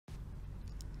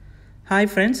Hi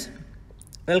friends,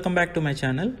 welcome back to my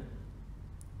channel.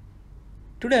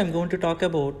 Today I'm going to talk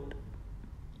about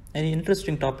an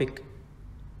interesting topic.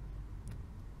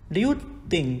 Do you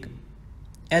think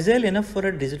Agile enough for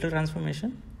a digital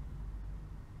transformation?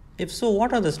 If so,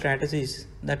 what are the strategies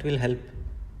that will help?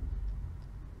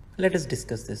 Let us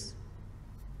discuss this.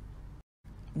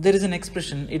 There is an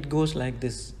expression, it goes like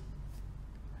this: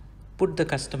 put the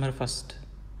customer first.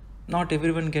 Not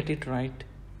everyone get it right,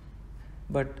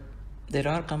 but there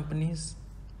are companies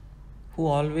who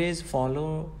always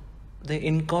follow, they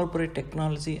incorporate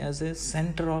technology as a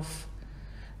center of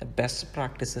best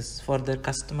practices for their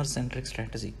customer centric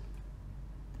strategy.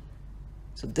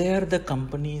 So they are the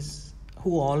companies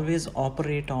who always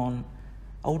operate on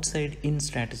outside in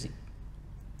strategy.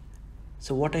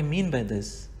 So what I mean by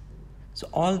this, so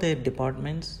all their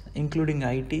departments including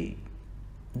IT,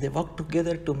 they work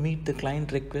together to meet the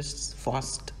client requests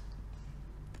fast.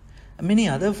 Many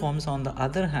other firms on the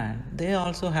other hand, they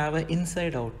also have an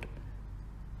inside out,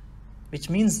 which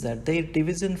means that their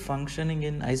division functioning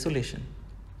in isolation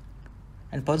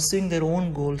and pursuing their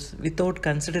own goals without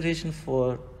consideration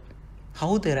for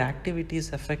how their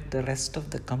activities affect the rest of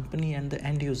the company and the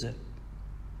end user.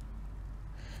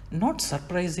 Not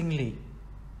surprisingly,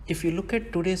 if you look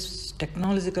at today's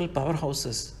technological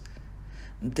powerhouses,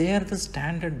 they are the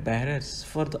standard bearers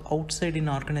for the outside in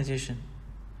organization.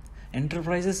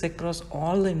 Enterprises across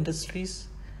all the industries,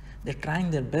 they're trying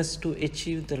their best to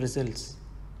achieve the results.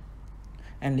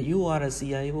 And you are a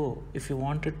CIO, if you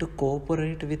wanted to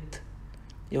cooperate with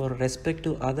your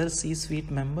respective other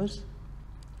C-suite members,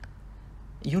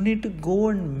 you need to go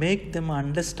and make them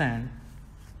understand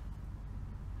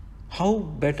how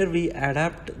better we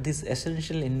adapt this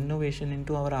essential innovation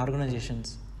into our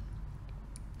organizations.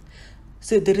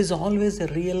 So there is always a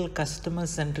real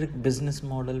customer-centric business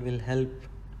model will help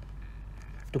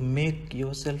to make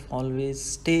yourself always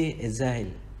stay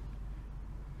agile.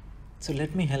 So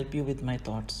let me help you with my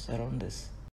thoughts around this.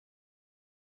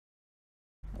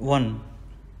 1.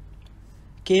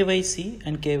 KYC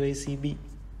and KYCB.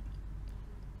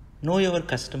 Know your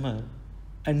customer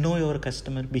and know your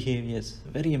customer behaviors.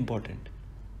 Very important.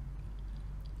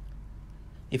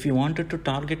 If you wanted to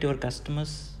target your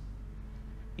customers,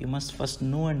 you must first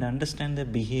know and understand their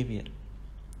behavior.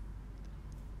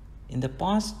 In the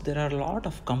past, there are a lot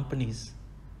of companies,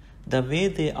 the way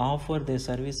they offer their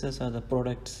services or the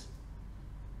products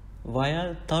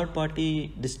via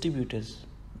third-party distributors.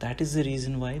 That is the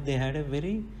reason why they had a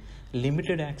very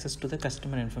limited access to the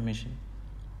customer information.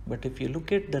 But if you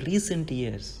look at the recent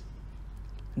years,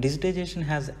 digitization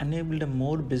has enabled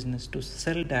more business to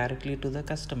sell directly to the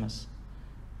customers,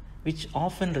 which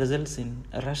often results in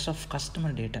a rush of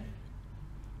customer data.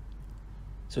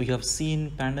 So you have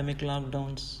seen pandemic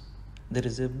lockdowns, there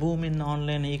is a boom in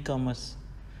online e-commerce.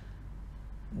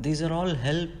 These are all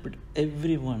helped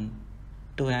everyone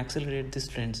to accelerate these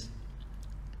trends.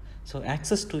 So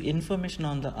access to information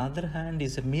on the other hand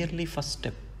is a merely first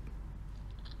step.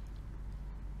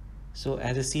 So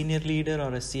as a senior leader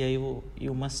or a CIO,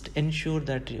 you must ensure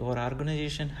that your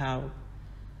organization have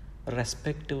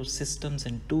respective systems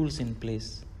and tools in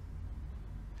place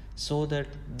so that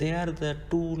they are the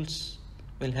tools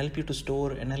will help you to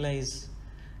store, analyze,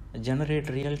 generate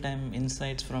real-time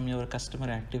insights from your customer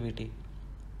activity.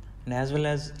 And as well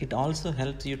as it also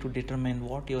helps you to determine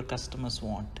what your customers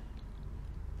want.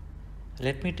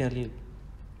 Let me tell you,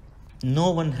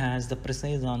 no one has the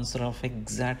precise answer of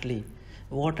exactly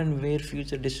what and where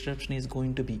future disruption is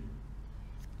going to be.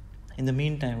 In the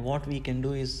meantime, what we can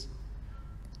do is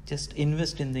just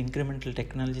invest in the incremental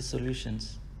technology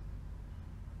solutions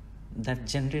that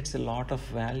generates a lot of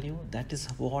value. That is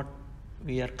what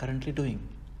we are currently doing.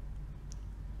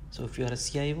 So if you are a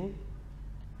CIO,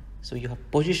 so you have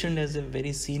positioned as a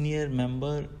very senior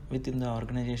member within the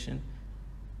organization.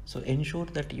 So ensure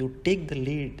that you take the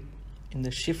lead in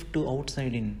the shift to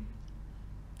outside in.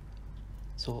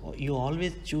 So you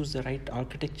always choose the right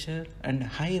architecture and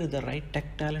hire the right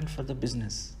tech talent for the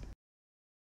business.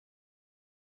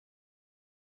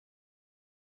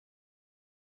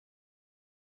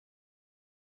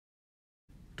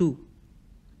 Two,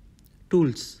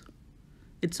 tools.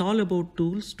 It's all about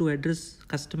tools to address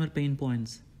customer pain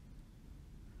points.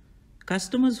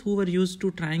 Customers who were used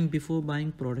to trying before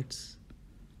buying products,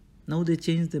 now they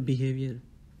change their behavior.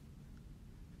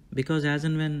 Because as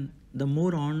and when the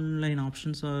more online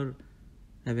options are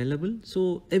available,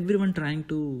 so everyone trying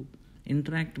to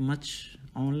interact much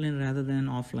online rather than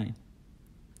offline.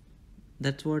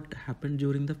 That's what happened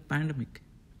during the pandemic.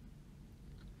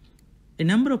 A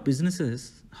number of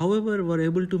businesses, however, were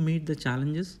able to meet the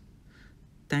challenges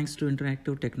thanks to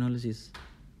interactive technologies.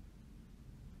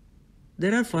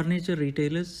 There are furniture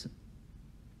retailers.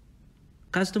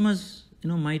 Customers,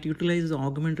 might utilize the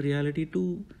augmented reality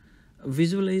to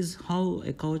visualize how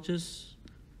a couches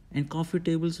and coffee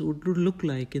tables would look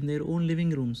like in their own living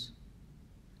rooms.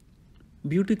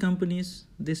 Beauty companies,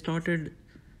 they started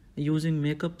using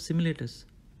makeup simulators.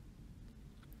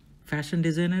 Fashion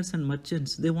designers and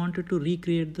merchants, they wanted to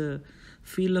recreate the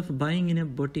feel of buying in a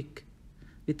boutique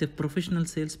with a professional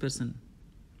salesperson.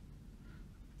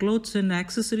 Clothes and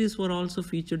accessories were also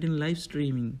featured in live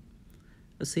streaming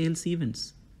sales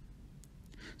events.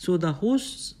 So the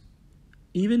hosts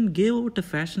even gave out a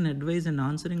fashion advice and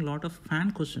answering a lot of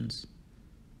fan questions.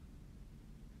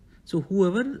 So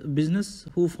whoever business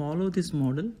who follow this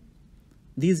model,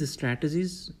 these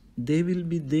strategies, they will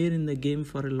be there in the game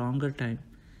for a longer time,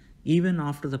 even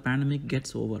after the pandemic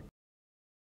gets over.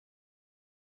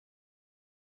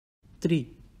 3.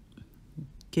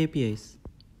 KPIs.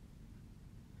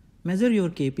 Measure your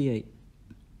KPI.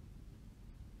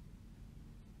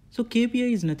 So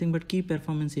KPI is nothing but key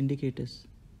performance indicators.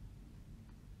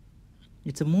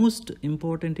 It's the most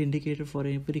important indicator for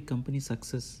every company's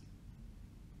success.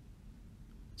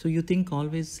 So you think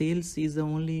always sales is the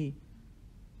only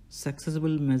successful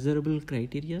measurable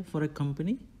criteria for a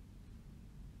company?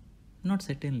 Not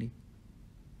certainly.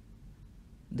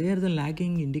 They are the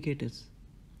lagging indicators.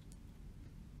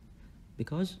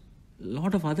 Because a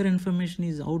lot of other information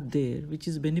is out there which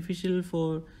is beneficial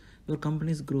for your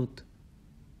company's growth.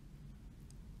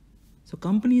 So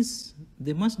companies,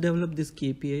 they must develop these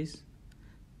KPIs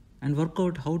and work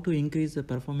out how to increase the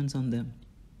performance on them.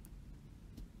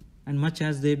 And much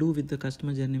as they do with the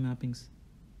customer journey mappings.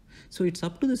 So it's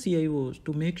up to the CIOs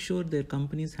to make sure their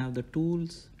companies have the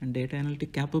tools and data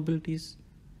analytic capabilities.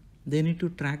 They need to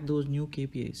track those new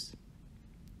KPIs.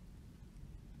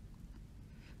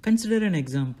 Consider an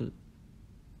example.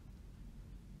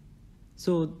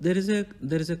 So there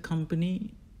is a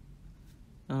company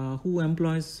who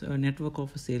employs a network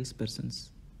of salespersons.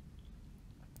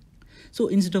 So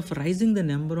instead of rising the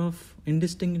number of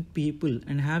indistinct people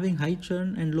and having high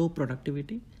churn and low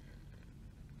productivity,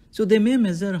 so they may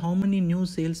measure how many new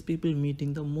salespeople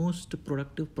meeting the most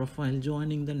productive profile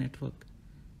joining the network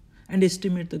and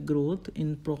estimate the growth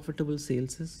in profitable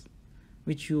sales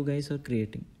which you guys are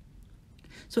creating.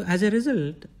 So as a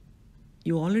result,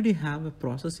 you already have a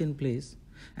process in place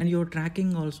and you're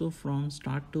tracking also from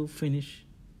start to finish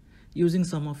using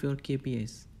some of your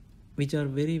KPIs, which are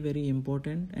very, very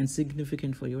important and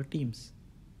significant for your teams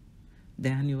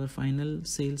than your final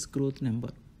sales growth number.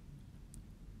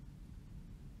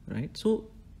 Right?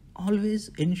 So always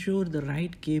ensure the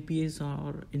right KPIs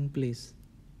are in place.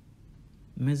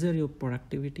 Measure your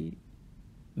productivity,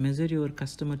 measure your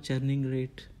customer churning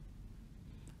rate,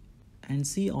 and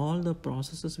see all the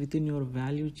processes within your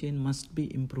value chain must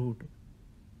be improved.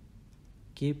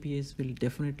 KPIs will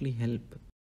definitely help.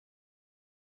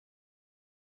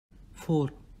 4.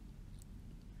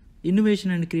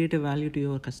 Innovation and create a value to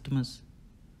your customers.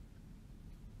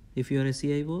 If you are a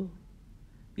CIO,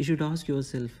 you should ask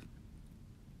yourself,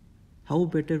 how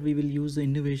better we will use the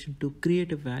innovation to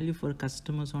create a value for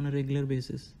customers on a regular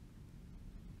basis.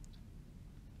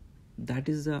 That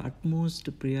is the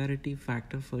utmost priority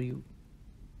factor for you.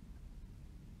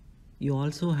 You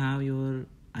also have your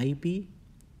IP,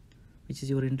 which is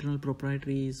your internal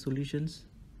proprietary solutions,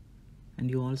 and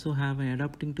you also have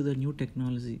adapting to the new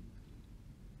technology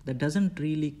that doesn't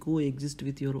really coexist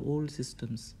with your old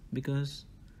systems, because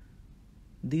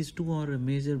these two are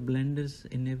major blenders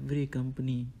in every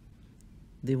company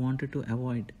they wanted to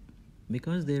avoid,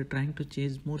 because they are trying to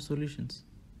chase more solutions.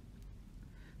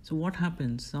 So what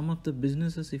happens? Some of the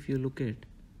businesses, if you look at,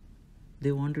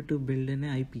 they wanted to build an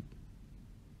IP,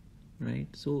 right?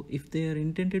 So if they are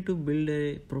intended to build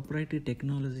a proprietary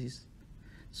technologies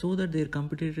so that their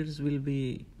competitors will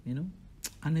be,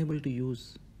 unable to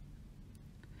use.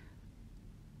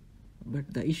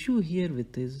 But the issue here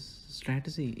with this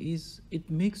strategy is it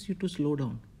makes you to slow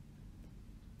down.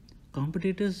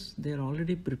 Competitors, they are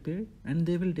already prepared and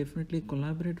they will definitely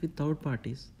collaborate with third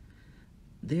parties.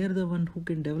 They are the one who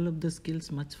can develop the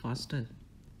skills much faster.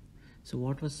 So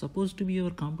what was supposed to be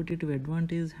your competitive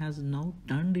advantage has now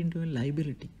turned into a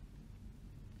liability.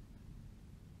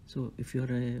 So if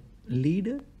you're a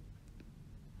leader,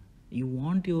 you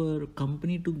want your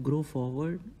company to grow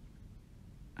forward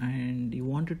and you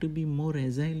want it to be more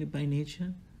agile by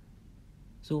nature.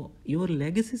 So your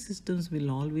legacy systems will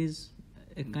always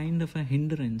a kind of a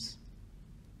hindrance.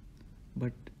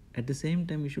 But at the same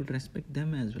time, you should respect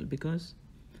them as well, because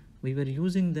we were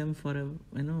using them for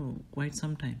quite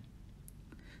some time.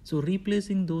 So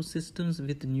replacing those systems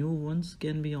with new ones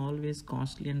can be always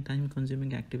costly and time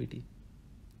consuming activity.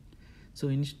 So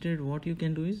instead, what you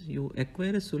can do is you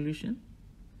acquire a solution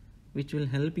which will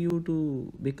help you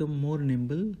to become more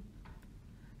nimble.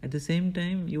 At the same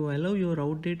time, you allow your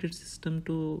outdated system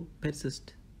to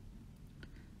persist.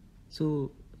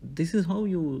 So this is how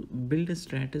you build a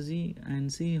strategy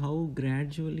and see how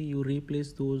gradually you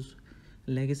replace those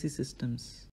legacy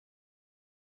systems.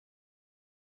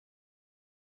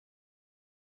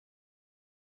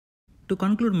 To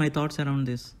conclude my thoughts around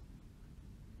this,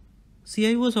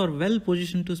 CIOs are well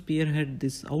positioned to spearhead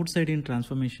this outside-in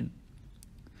transformation.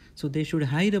 So they should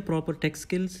hire the proper tech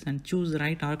skills and choose the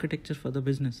right architecture for the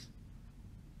business.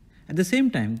 At the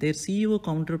same time, their CEO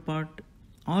counterpart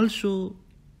also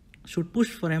should push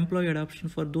for employee adoption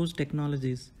for those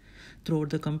technologies throughout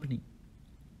the company,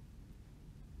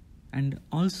 and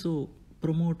also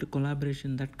promote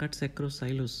collaboration that cuts across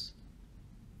silos.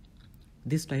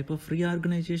 This type of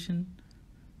reorganization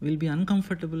will be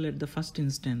uncomfortable at the first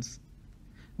instance,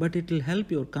 but it will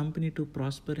help your company to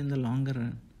prosper in the longer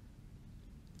run.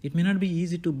 It may not be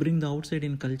easy to bring the outside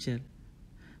in culture,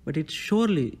 but it's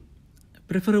surely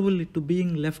preferable to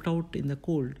being left out in the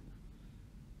cold.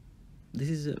 This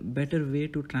is a better way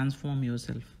to transform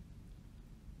yourself.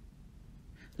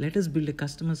 Let us build a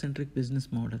customer-centric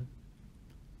business model.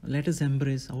 Let us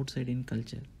embrace outside-in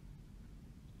culture.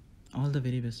 All the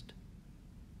very best.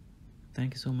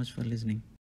 Thank you so much for listening.